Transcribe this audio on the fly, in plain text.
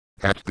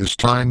At this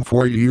time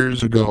 4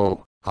 years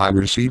ago, I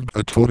received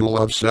a total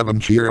of 7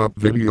 cheer-up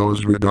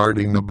videos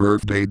regarding the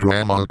birthday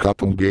drama a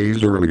couple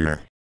days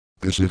earlier.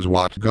 This is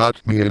what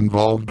got me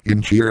involved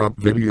in cheer-up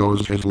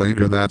videos, as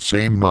later that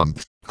same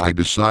month, I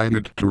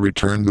decided to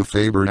return the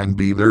favor and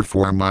be there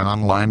for my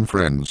online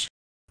friends.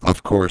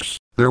 Of course,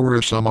 there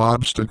were some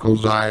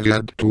obstacles I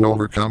had to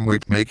overcome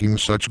with making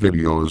such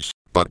videos,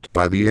 but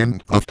by the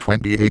end of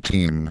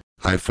 2018,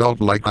 I felt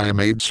like I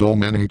made so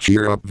many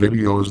cheer-up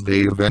videos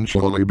they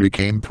eventually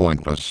became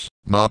pointless,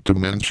 not to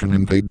mention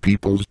invade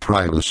people's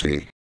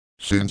privacy.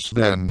 Since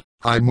then,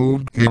 I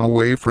moved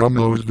away from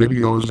those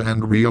videos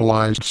and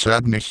realized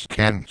sadness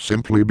can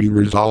simply be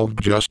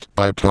resolved just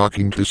by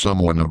talking to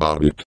someone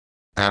about it.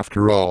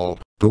 After all,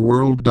 the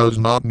world does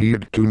not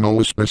need to know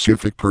a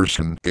specific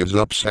person is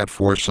upset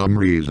for some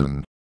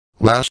reason.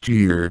 Last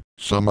year,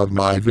 some of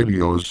my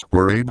videos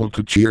were able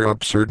to cheer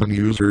up certain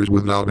users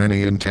without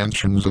any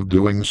intentions of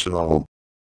doing so.